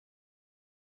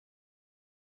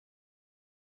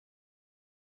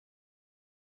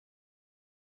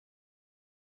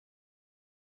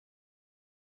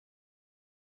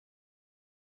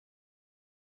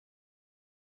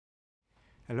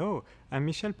Hello, I'm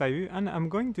Michel Pahud and I'm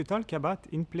going to talk about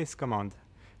in-place command.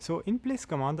 So in-place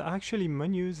command are actually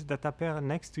menus that appear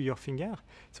next to your finger.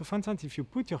 So for instance, if you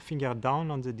put your finger down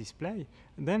on the display,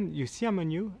 then you see a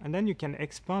menu and then you can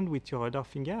expand with your other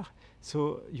finger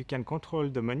so you can control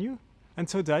the menu. And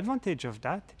so the advantage of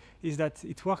that is that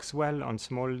it works well on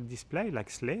small displays like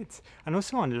slates and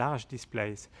also on large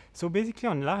displays. So basically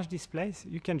on large displays,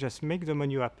 you can just make the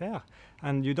menu appear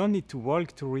and you don't need to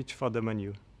walk to reach for the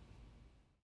menu.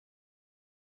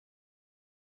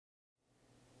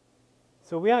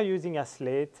 So we are using a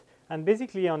slate, and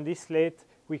basically on this slate,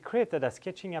 we created a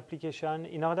sketching application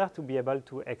in order to be able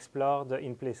to explore the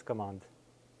in-place command.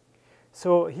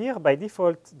 So here, by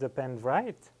default, the pen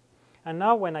right, and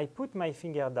now when I put my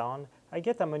finger down, I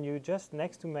get a menu just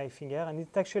next to my finger, and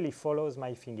it actually follows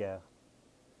my finger.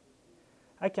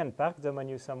 I can park the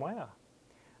menu somewhere,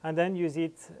 and then use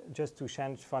it just to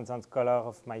change, for instance, color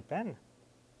of my pen.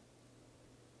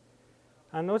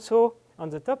 And also, on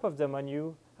the top of the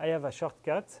menu, I have a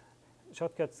shortcuts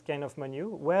kind of menu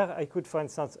where I could, for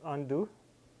instance, undo.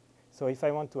 So if I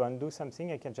want to undo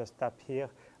something, I can just tap here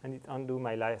and it undo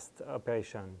my last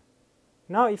operation.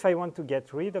 Now, if I want to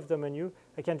get rid of the menu,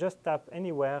 I can just tap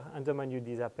anywhere and the menu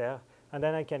disappears, and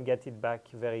then I can get it back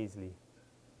very easily.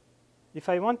 If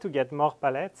I want to get more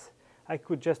palettes, I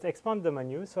could just expand the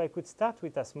menu. So I could start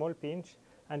with a small pinch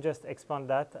and just expand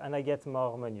that, and I get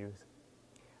more menus.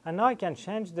 And now I can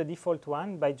change the default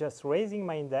one by just raising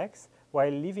my index while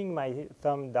leaving my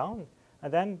thumb down,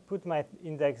 and then put my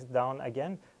index down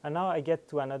again, and now I get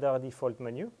to another default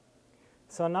menu.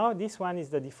 So now this one is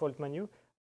the default menu.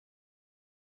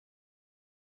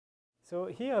 So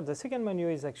here the second menu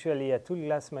is actually a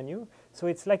toolglass menu, so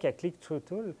it's like a click-through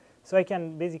tool. So I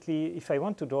can basically, if I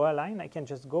want to draw a line, I can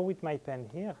just go with my pen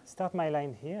here, start my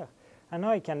line here, and now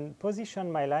I can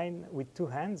position my line with two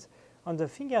hands. On the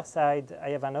finger side, I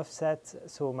have an offset,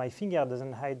 so my finger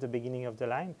doesn't hide the beginning of the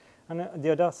line. And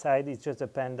the other side is just a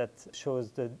pen that shows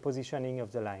the positioning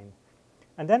of the line.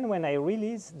 And then when I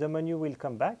release, the menu will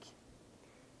come back.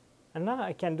 And now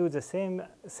I can do the same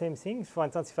thing. For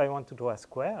instance, if I want to draw a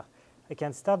square, I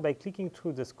can start by clicking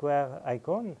through the square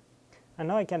icon. And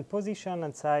now I can position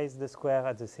and size the square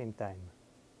at the same time.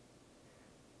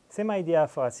 Same idea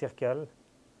for a circle.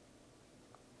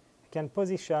 Can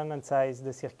position and size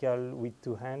the circle with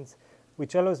two hands,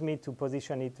 which allows me to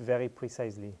position it very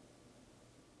precisely.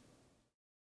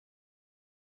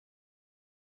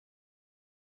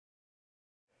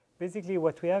 Basically,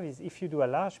 what we have is if you do a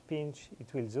large pinch,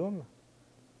 it will zoom.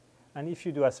 And if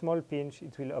you do a small pinch,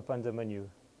 it will open the menu.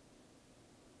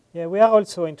 Yeah, we are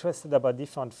also interested about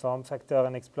different form factors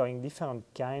and exploring different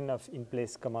kinds of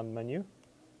in-place command menu.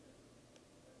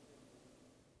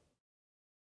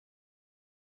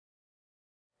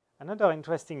 Another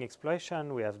interesting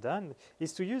exploration we have done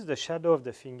is to use the shadow of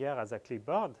the finger as a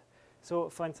clipboard. So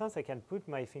for instance, I can put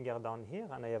my finger down here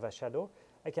and I have a shadow.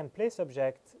 I can place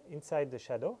object inside the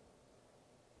shadow.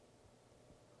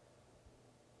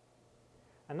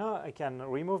 And now I can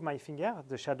remove my finger,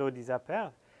 the shadow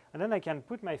disappears. And then I can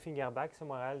put my finger back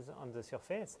somewhere else on the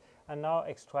surface and now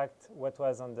extract what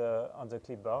was on the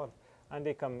clipboard, and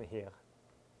they come here.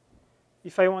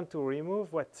 If I want to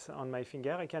remove what's on my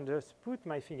finger, I can just put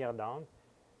my finger down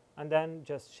and then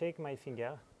just shake my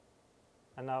finger,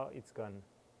 and now it's gone.